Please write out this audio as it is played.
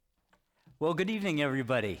Well, good evening,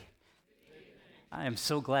 everybody. I am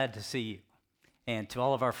so glad to see you. And to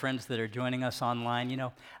all of our friends that are joining us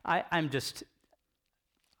online, I'm just,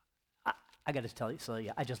 I got to tell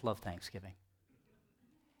you, I just love Thanksgiving.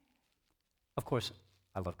 Of course,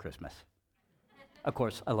 I love Christmas. Of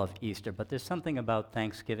course, I love Easter, but there's something about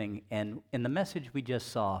Thanksgiving, and in the message we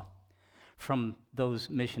just saw from those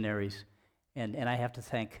missionaries, and I have to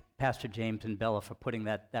thank Pastor James and Bella for putting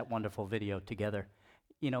that wonderful video together.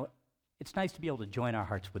 It's nice to be able to join our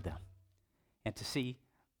hearts with them and to see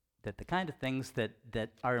that the kind of things that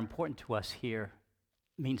are important to us here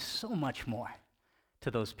mean so much more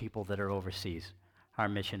to those people that are overseas, our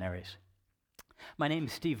missionaries. My name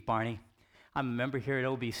is Steve Barney. I'm a member here at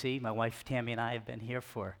OBC. My wife Tammy and I have been here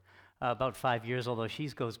for about 5 years, although she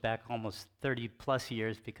goes back almost 30 plus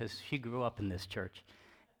years because she grew up in this church.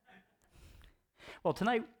 Well,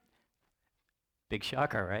 tonight, big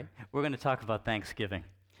shocker, right? We're going to talk about Thanksgiving.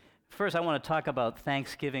 First, I want to talk about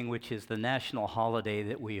Thanksgiving, which is the national holiday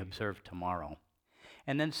that we observe tomorrow.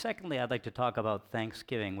 And then secondly, I'd like to talk about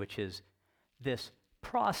Thanksgiving, which is this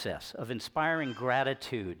process of inspiring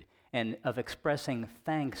gratitude and of expressing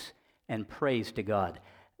thanks and praise to God.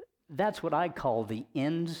 That's what I call the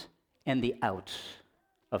ins and the outs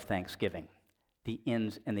of Thanksgiving, the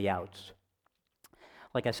ins and the outs.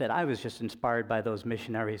 Like I said, I was just inspired by those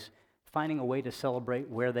missionaries, finding a way to celebrate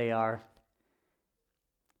where they are.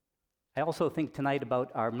 I also think tonight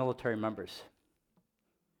about our military members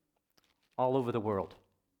all over the world.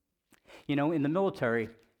 In the military,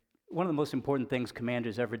 one of the most important things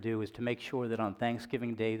commanders ever do is to make sure that on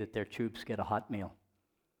Thanksgiving Day that their troops get a hot meal,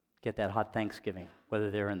 get that hot Thanksgiving,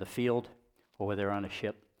 whether they're in the field or whether they're on a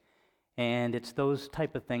ship. And it's those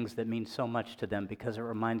type of things that mean so much to them because it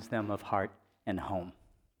reminds them of heart and home.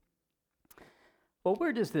 Well,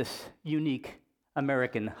 where does this unique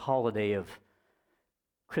American holiday of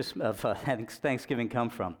Thanksgiving come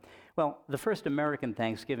from? Well, the first American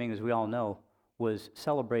Thanksgiving, as we all know, was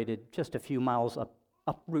celebrated just a few miles up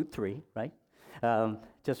Route 3, right?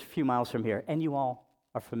 Just a few miles from here. And you all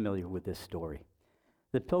are familiar with this story.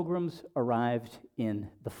 The Pilgrims arrived in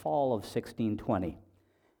the fall of 1620.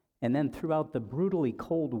 And then throughout the brutally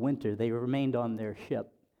cold winter, they remained on their ship,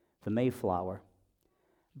 the Mayflower.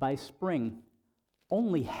 By spring,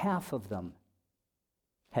 only half of them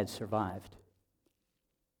had survived.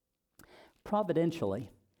 Providentially,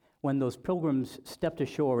 when those pilgrims stepped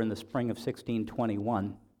ashore in the spring of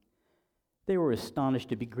 1621, they were astonished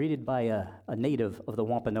to be greeted by a native of the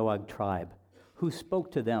Wampanoag tribe who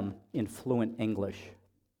spoke to them in fluent English.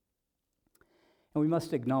 And we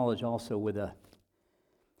must acknowledge also with a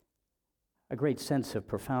great sense of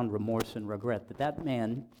profound remorse and regret that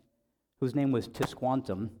man, whose name was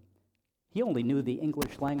Tisquantum, he only knew the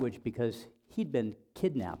English language because he'd been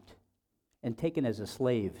kidnapped and taken as a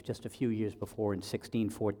slave just a few years before in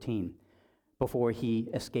 1614, before he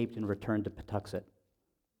escaped and returned to Patuxet.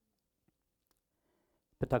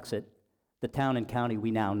 Patuxet, the town and county we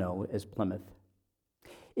now know as Plymouth.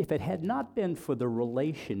 If it had not been for the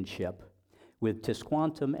relationship with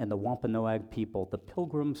Tisquantum and the Wampanoag people, the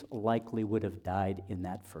Pilgrims likely would have died in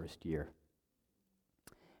that first year.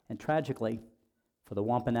 And tragically, for the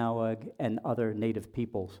Wampanoag and other native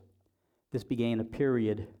peoples, this began a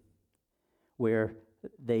period where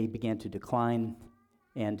they began to decline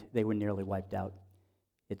and they were nearly wiped out.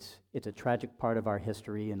 It's a tragic part of our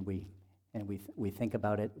history, and we think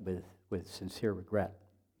about it with sincere regret.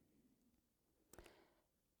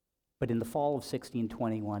 But in the fall of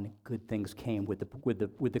 1621, good things came with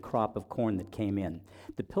the crop of corn that came in.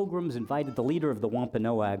 The Pilgrims invited the leader of the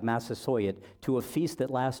Wampanoag, Massasoit, to a feast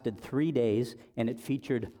that lasted 3 days, and it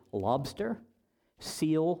featured lobster,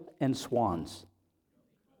 seal, and swans.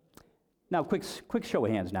 Now, quick show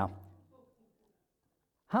of hands now.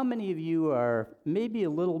 How many of you are maybe a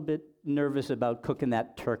little bit nervous about cooking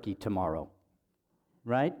that turkey tomorrow?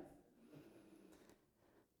 Right?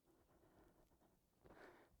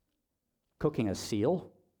 Cooking a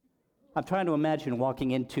seal? I'm trying to imagine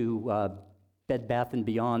walking into Bed Bath &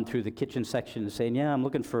 Beyond through the kitchen section and saying, yeah, I'm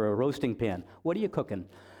looking for a roasting pan. What are you cooking?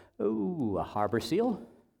 Ooh, a harbor seal?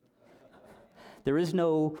 There is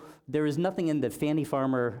nothing in the Fanny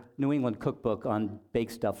Farmer New England cookbook on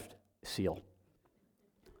baked stuffed seal.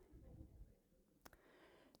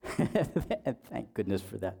 Thank goodness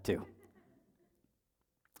for that, too.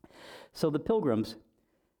 So the Pilgrims,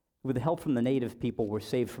 with the help from the native people, were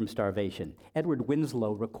saved from starvation. Edward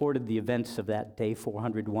Winslow recorded the events of that day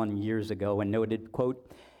 401 years ago and noted,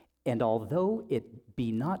 quote, "And although it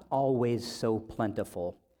be not always so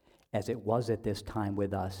plentiful as it was at this time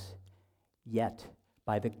with us, yet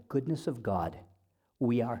by the goodness of God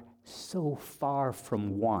we are so far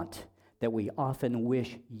from want that we often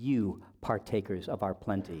wish you partakers of our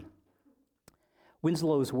plenty.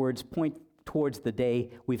 Winslow's words point towards the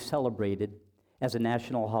day we've celebrated as a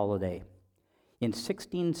national holiday. In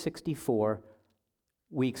 1664,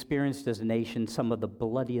 we experienced as a nation some of the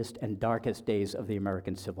bloodiest and darkest days of the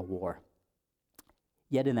American Civil War.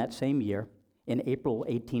 Yet in that same year, in April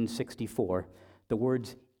 1864, the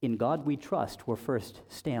words, "In God We Trust," were first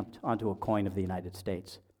stamped onto a coin of the United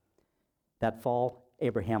States. That fall,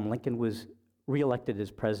 Abraham Lincoln was reelected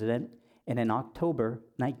as president, and in October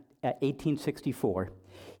 1864,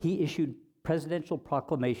 he issued Presidential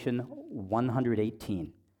Proclamation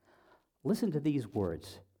 118. Listen to these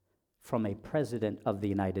words from a president of the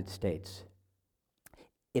United States.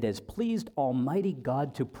 "It has pleased Almighty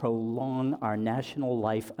God to prolong our national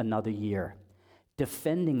life another year,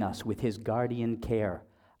 defending us with his guardian care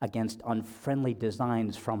against unfriendly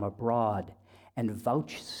designs from abroad, and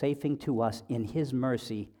vouchsafing to us in his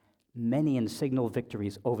mercy many and signal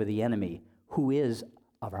victories over the enemy, who is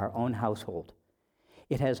of our own household.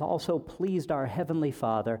 It has also pleased our Heavenly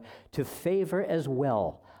Father to favor as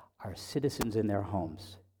well our citizens in their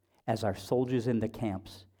homes, as our soldiers in the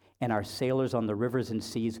camps, and our sailors on the rivers and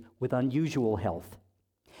seas with unusual health.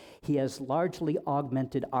 He has largely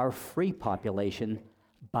augmented our free population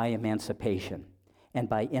by emancipation and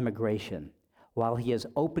by immigration, while he has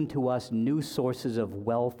opened to us new sources of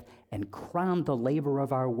wealth and crowned the labor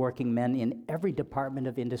of our working men in every department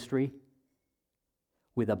of industry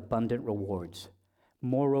with abundant rewards.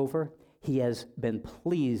 Moreover, he has been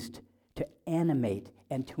pleased to animate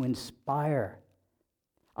and to inspire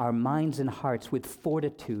our minds and hearts with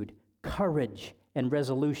fortitude, courage, and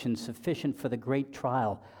resolution sufficient for the great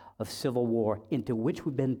trial of civil war into which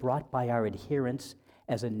we've been brought by our adherence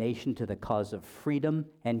as a nation to the cause of freedom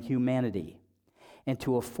and humanity, and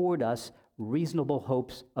to afford us reasonable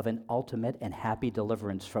hopes of an ultimate and happy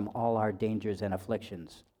deliverance from all our dangers and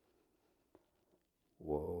afflictions."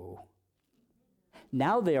 Whoa.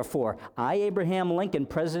 "Now, therefore, I, Abraham Lincoln,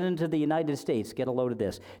 President of the United States," get a load of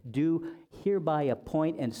this, "do hereby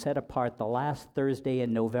appoint and set apart the last Thursday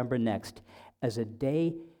in November next as a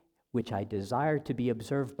day which I desire to be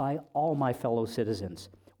observed by all my fellow citizens,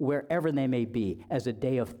 wherever they may be, as a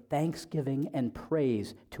day of thanksgiving and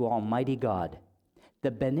praise to Almighty God,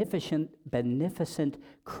 the beneficent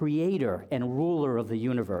creator and ruler of the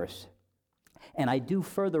universe. And I do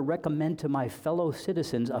further recommend to my fellow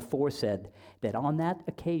citizens aforesaid that on that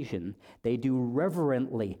occasion they do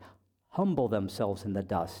reverently humble themselves in the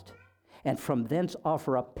dust, and from thence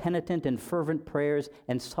offer up penitent and fervent prayers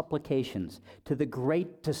and supplications to the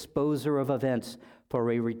great disposer of events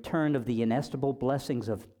for a return of the inestimable blessings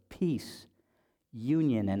of peace,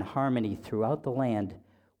 union, and harmony throughout the land,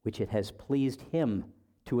 which it has pleased him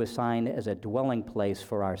to assign as a dwelling place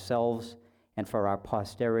for ourselves and for our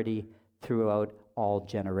posterity throughout all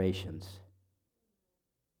generations."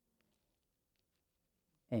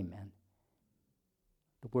 Amen.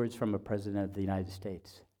 The words from a president of the United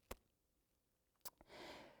States.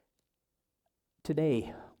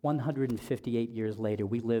 Today, 158 years later,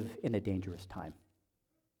 we live in a dangerous time.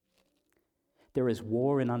 There is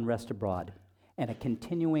war and unrest abroad, and a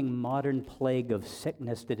continuing modern plague of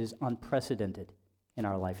sickness that is unprecedented in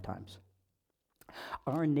our lifetimes.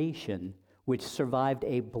 Our nation, which survived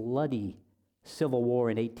a bloody civil war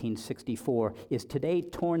in 1864, is today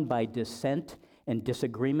torn by dissent and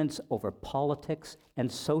disagreements over politics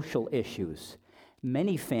and social issues.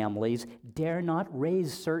 Many families dare not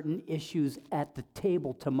raise certain issues at the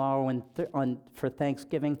table tomorrow for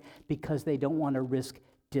Thanksgiving because they don't want to risk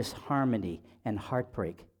disharmony and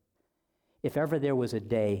heartbreak. If ever there was a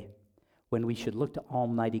day when we should look to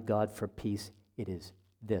Almighty God for peace, it is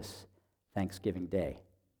this Thanksgiving Day.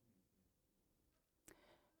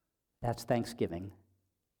 That's Thanksgiving,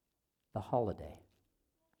 the holiday.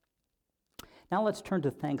 Now let's turn to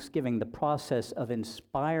Thanksgiving, the process of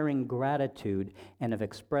inspiring gratitude and of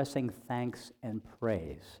expressing thanks and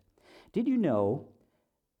praise. Did you know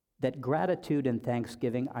that gratitude and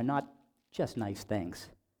thanksgiving are not just nice things,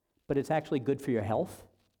 but it's actually good for your health?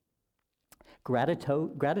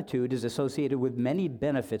 Gratitude is associated with many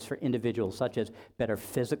benefits for individuals, such as better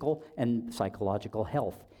physical and psychological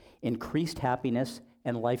health, increased happiness,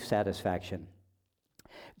 and life satisfaction.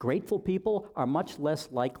 Grateful people are much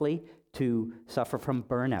less likely to suffer from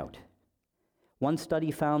burnout. One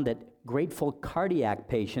study found that grateful cardiac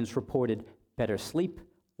patients reported better sleep,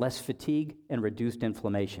 less fatigue, and reduced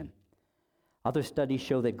inflammation. Other studies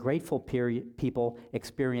show that grateful people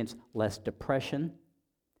experience less depression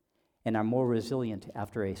and are more resilient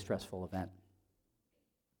after a stressful event.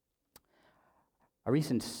 A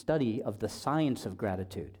recent study of the science of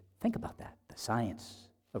gratitude, think about that, the science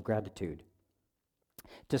of gratitude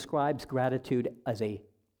describes gratitude as a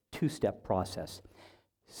two-step process.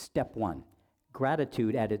 Step one,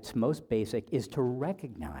 gratitude at its most basic is to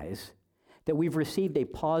recognize that we've received a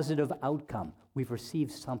positive outcome. We've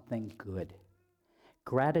received something good.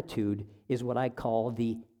 Gratitude is what I call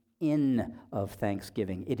the in of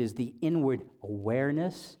thanksgiving. It is the inward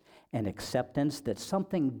awareness and acceptance that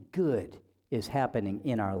something good is happening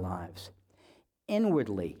in our lives.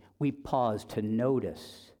 Inwardly, we pause to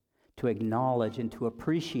notice, to acknowledge, and to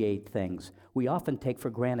appreciate things we often take for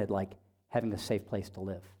granted, like having a safe place to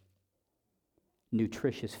live,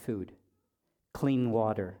 nutritious food, clean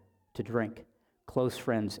water to drink, close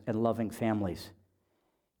friends, and loving families.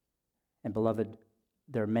 And beloved,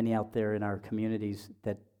 there are many out there in our communities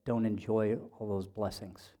that don't enjoy all those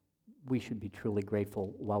blessings. We should be truly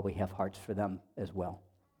grateful while we have hearts for them as well.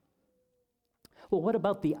 Well, what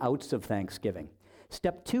about the outs of thanksgiving?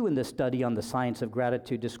 Step 2 in the study on the science of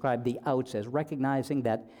gratitude described the outs as recognizing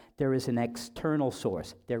that there is an external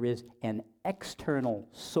source. There is an external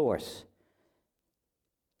source.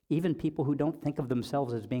 Even people who don't think of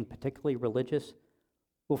themselves as being particularly religious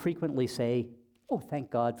will frequently say, "Oh, thank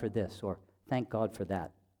God for this," or "Thank God for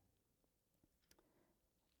that."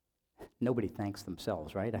 Nobody thanks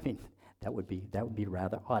themselves, right? I mean, that would be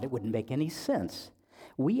rather odd. It wouldn't make any sense.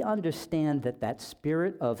 We understand that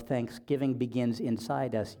spirit of thanksgiving begins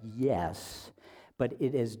inside us, yes, but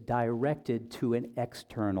it is directed to an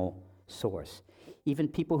external source. Even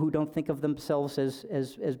people who don't think of themselves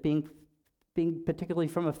as being particularly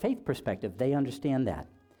from a faith perspective, they understand that.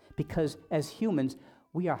 Because as humans,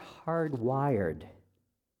 we are hardwired.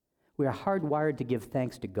 We are hardwired to give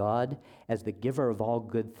thanks to God as the giver of all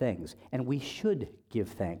good things, and we should give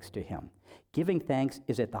thanks to Him. Giving thanks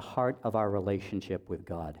is at the heart of our relationship with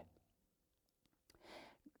God.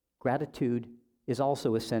 Gratitude is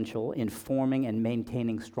also essential in forming and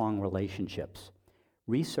maintaining strong relationships.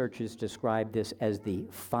 Researchers describe this as the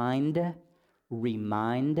find,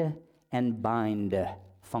 remind, and bind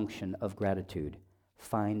function of gratitude.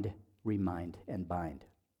 Find, remind, and bind.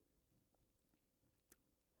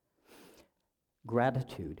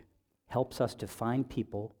 Gratitude helps us to find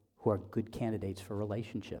people who are good candidates for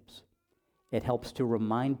relationships. It helps to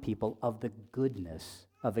remind people of the goodness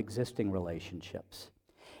of existing relationships.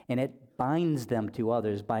 And it binds them to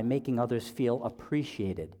others by making others feel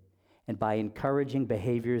appreciated and by encouraging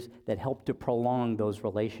behaviors that help to prolong those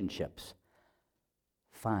relationships.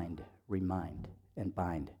 Find, remind, and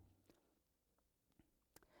bind.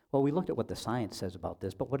 Well, we looked at what the science says about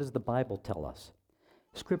this, but what does the Bible tell us?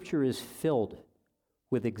 Scripture is filled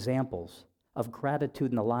with examples of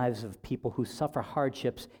gratitude in the lives of people who suffer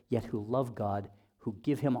hardships, yet who love God, who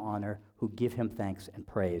give Him honor, who give Him thanks and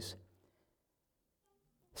praise.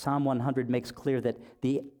 Psalm 100 makes clear that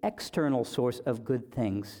the external source of good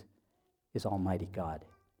things is Almighty God.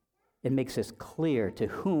 It makes us clear to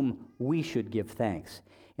whom we should give thanks.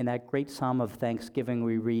 In that great psalm of thanksgiving,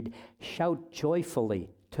 we read, "Shout joyfully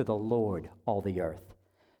to the Lord, all the earth.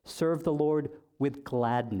 Serve the Lord with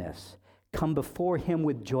gladness. Come before Him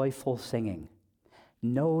with joyful singing.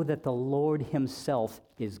 Know that the Lord Himself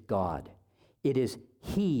is God. It is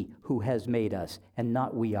He who has made us, and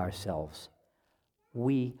not we ourselves.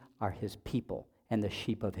 We are His people and the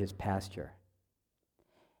sheep of His pasture.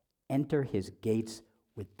 Enter His gates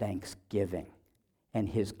with thanksgiving and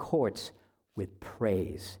His courts with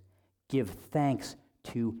praise. Give thanks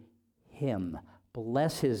to Him.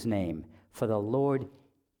 Bless His name, for the Lord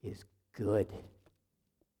is good.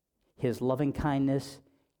 His loving kindness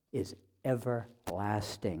is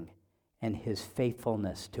everlasting, and His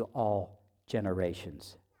faithfulness to all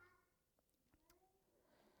generations."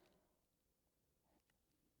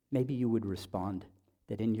 Maybe you would respond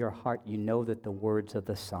that in your heart you know that the words of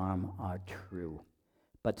the psalm are true,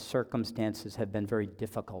 but circumstances have been very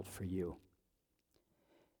difficult for you.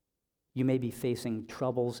 You may be facing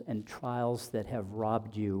troubles and trials that have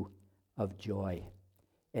robbed you of joy.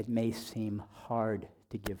 It may seem hard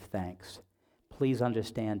to give thanks. Please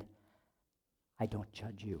understand, I don't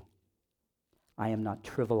judge you. I am not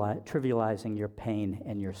trivializing your pain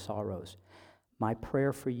and your sorrows. My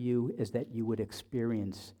prayer for you is that you would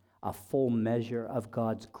experience a full measure of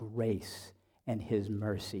God's grace and His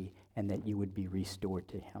mercy, and that you would be restored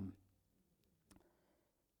to Him.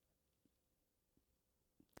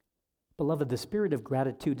 Beloved, the spirit of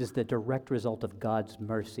gratitude is the direct result of God's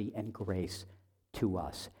mercy and grace to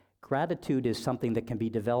us. Gratitude is something that can be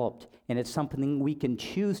developed, and it's something we can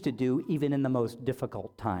choose to do even in the most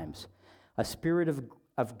difficult times. A spirit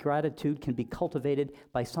of gratitude can be cultivated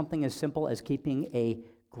by something as simple as keeping a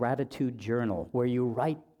gratitude journal, where you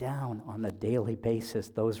write down on a daily basis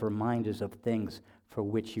those reminders of things for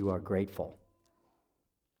which you are grateful.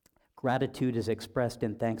 Gratitude is expressed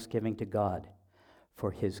in thanksgiving to God for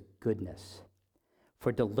his goodness,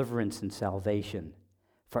 for deliverance and salvation,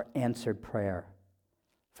 for answered prayer,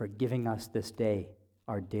 for giving us this day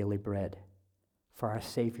our daily bread, for our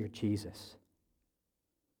Savior Jesus,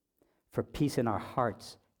 for peace in our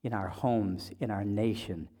hearts, in our homes, in our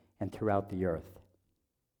nation, and throughout the earth.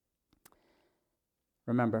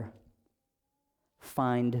 Remember,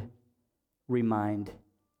 find, remind,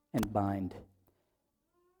 and bind.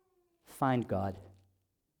 Find God.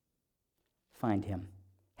 Find him.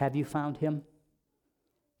 Have you found him?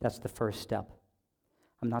 That's the first step.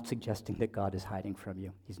 I'm not suggesting that God is hiding from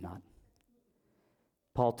you. He's not.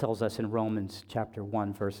 Paul tells us in Romans chapter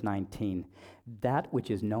 1, verse 19, that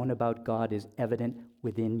which is known about God is evident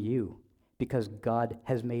within you, because God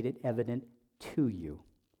has made it evident to you.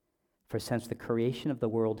 For since the creation of the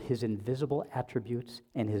world, his invisible attributes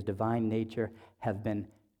and his divine nature have been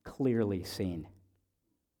clearly seen.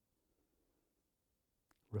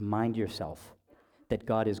 Remind yourself that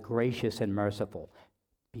God is gracious and merciful.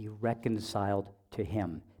 Be reconciled to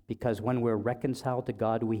him, because when we're reconciled to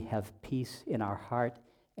God, we have peace in our heart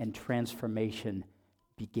and transformation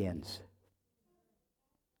begins.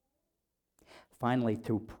 Finally,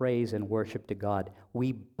 through praise and worship to God,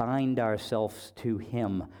 we bind ourselves to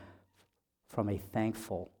him from a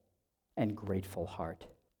thankful and grateful heart.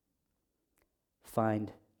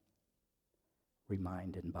 Find,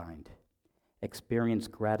 remind, and bind. Experience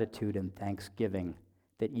gratitude and thanksgiving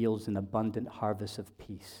that yields an abundant harvest of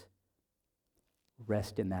peace.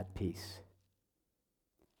 Rest in that peace.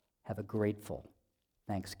 Have a grateful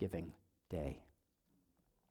Thanksgiving Day.